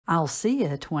I'll see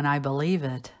it when I believe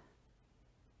it.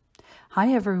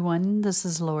 Hi everyone, this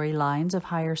is Lori Lyons of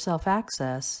Higher Self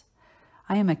Access.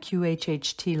 I am a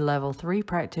QHHT Level 3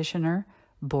 practitioner,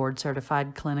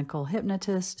 board-certified clinical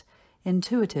hypnotist,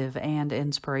 intuitive and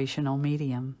inspirational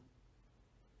medium.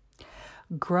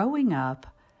 Growing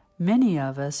up, many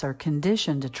of us are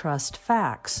conditioned to trust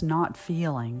facts, not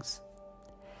feelings.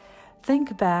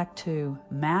 Think back to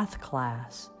math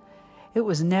class. It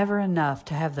was never enough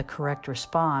to have the correct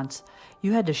response.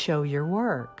 You had to show your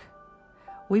work.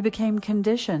 We became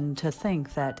conditioned to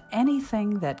think that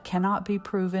anything that cannot be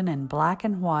proven in black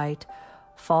and white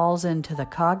falls into the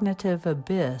cognitive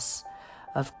abyss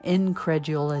of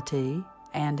incredulity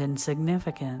and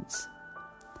insignificance.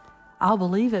 I'll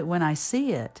believe it when I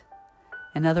see it.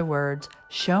 In other words,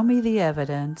 show me the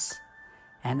evidence,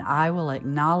 and I will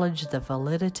acknowledge the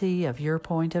validity of your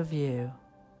point of view.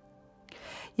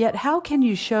 Yet how can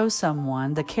you show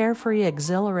someone the carefree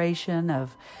exhilaration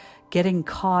of getting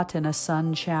caught in a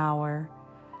sun shower,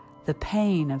 the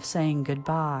pain of saying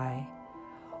goodbye,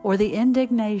 or the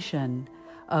indignation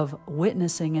of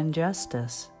witnessing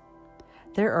injustice?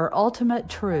 There are ultimate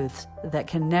truths that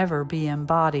can never be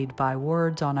embodied by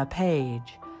words on a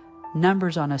page,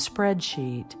 numbers on a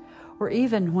spreadsheet, or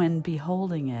even when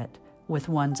beholding it with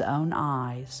one's own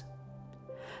eyes.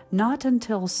 Not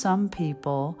until some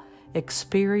people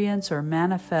experience or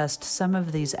manifest some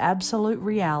of these absolute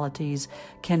realities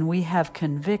can we have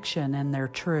conviction in their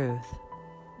truth.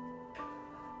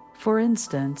 For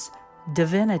instance,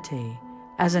 divinity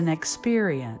as an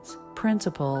experience,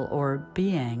 principle, or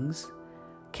beings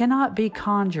cannot be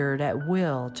conjured at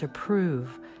will to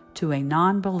prove to a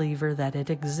non-believer that it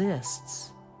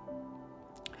exists.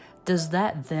 Does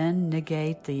that then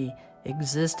negate the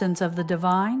existence of the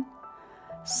divine?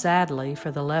 Sadly, for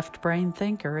the left-brain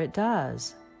thinker, it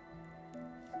does.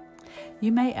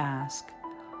 You may ask,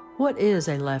 what is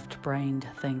a left-brained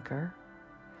thinker?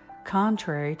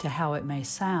 Contrary to how it may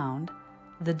sound,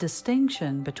 the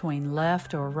distinction between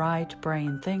left or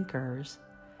right-brain thinkers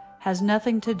has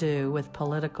nothing to do with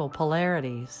political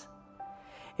polarities.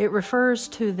 It refers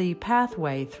to the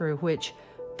pathway through which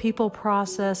people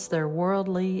process their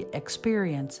worldly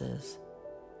experiences.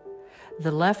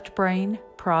 The left brain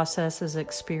processes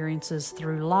experiences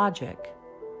through logic.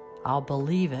 I'll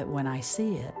believe it when I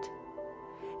see it.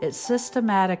 It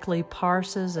systematically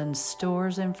parses and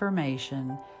stores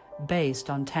information based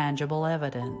on tangible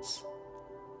evidence.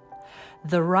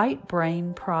 The right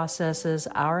brain processes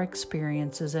our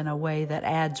experiences in a way that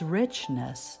adds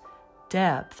richness,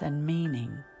 depth, and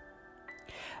meaning.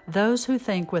 Those who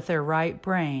think with their right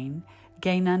brain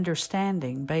gain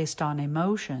understanding based on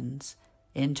emotions,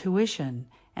 intuition,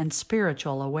 and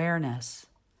spiritual awareness.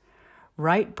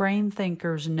 Right brain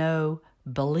thinkers know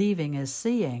believing is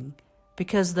seeing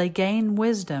because they gain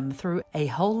wisdom through a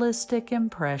holistic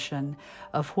impression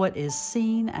of what is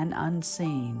seen and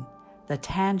unseen, the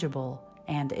tangible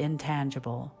and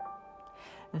intangible.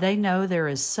 They know there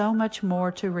is so much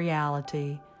more to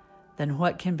reality than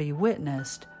what can be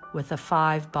witnessed with the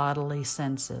 5 bodily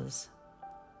senses.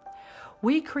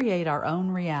 We create our own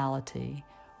reality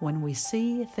when we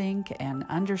see, think, and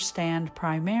understand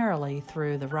primarily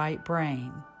through the right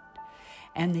brain,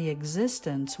 and the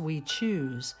existence we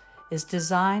choose is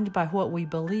designed by what we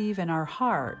believe in our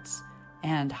hearts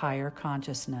and higher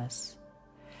consciousness.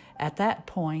 At that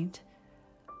point,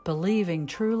 believing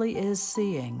truly is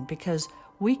seeing because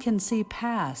we can see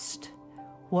past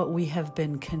what we have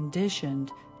been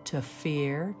conditioned to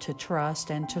fear, to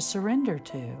trust, and to surrender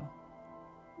to.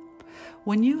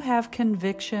 When you have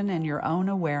conviction in your own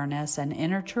awareness and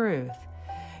inner truth,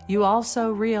 you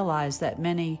also realize that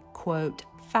many, quote,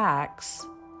 facts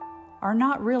are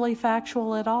not really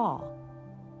factual at all.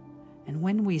 And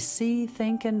when we see,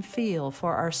 think, and feel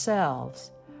for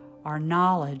ourselves, our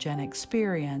knowledge and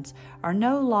experience are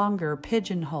no longer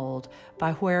pigeonholed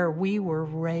by where we were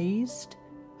raised,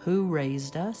 who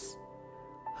raised us,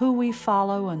 who we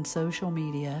follow on social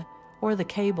media, or the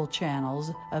cable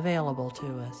channels available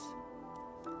to us.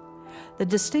 The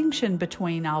distinction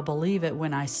between I'll believe it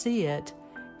when I see it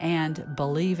and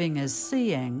believing is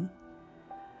seeing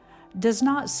does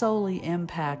not solely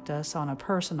impact us on a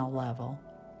personal level.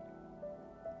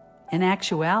 In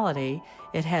actuality,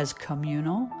 it has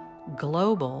communal,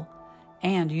 global,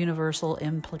 and universal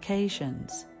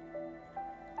implications.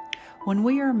 When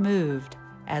we are moved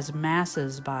as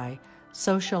masses by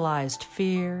socialized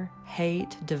fear,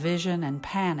 hate, division, and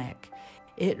panic,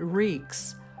 it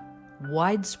wreaks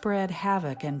widespread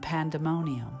havoc and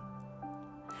pandemonium.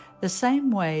 The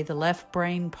same way the left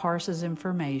brain parses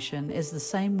information is the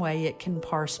same way it can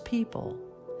parse people.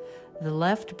 The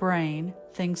left brain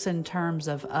thinks in terms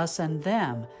of us and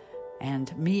them,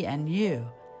 and me and you,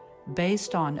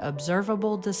 based on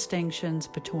observable distinctions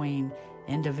between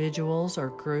individuals or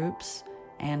groups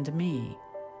and me.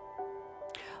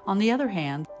 On the other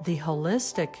hand, the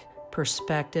holistic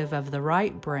perspective of the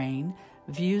right brain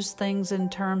views things in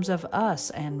terms of us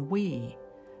and we,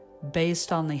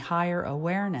 based on the higher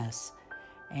awareness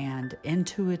and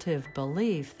intuitive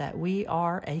belief that we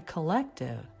are a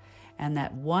collective and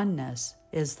that oneness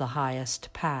is the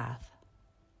highest path.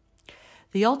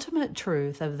 The ultimate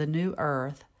truth of the new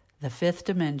earth, the fifth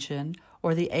dimension,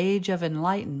 or the age of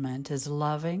enlightenment is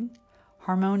loving,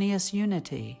 harmonious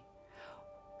unity.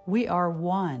 We are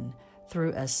one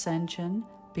through ascension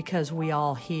because we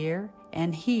all hear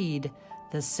and heed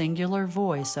the singular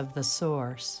voice of the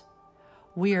Source.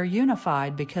 We are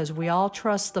unified because we all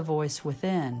trust the voice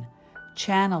within,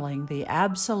 channeling the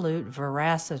absolute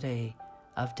veracity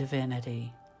of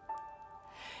divinity.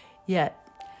 Yet,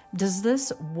 does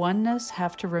this oneness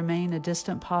have to remain a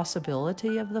distant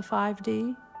possibility of the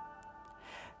 5D?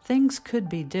 Things could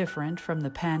be different from the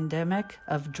pandemic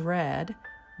of dread,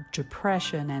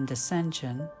 depression, and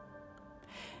dissension,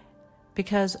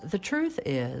 because the truth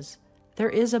is, there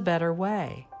is a better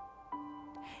way.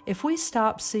 If we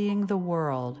stop seeing the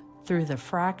world through the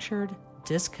fractured,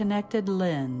 disconnected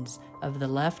lens of the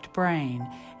left brain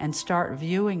and start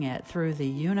viewing it through the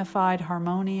unified,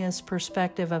 harmonious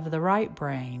perspective of the right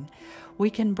brain, we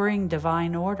can bring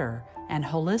divine order and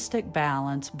holistic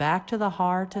balance back to the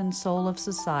heart and soul of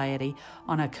society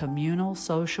on a communal,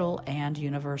 social, and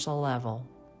universal level.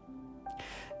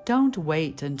 Don't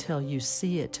wait until you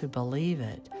see it to believe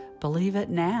it. Believe it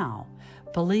now.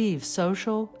 Believe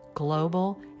social,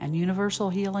 global, and universal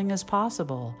healing is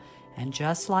possible, and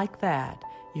just like that,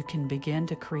 you can begin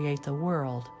to create the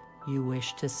world you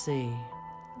wish to see.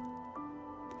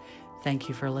 Thank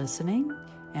you for listening,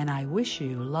 and I wish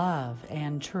you love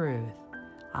and truth.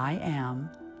 I am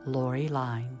Lori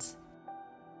Lines.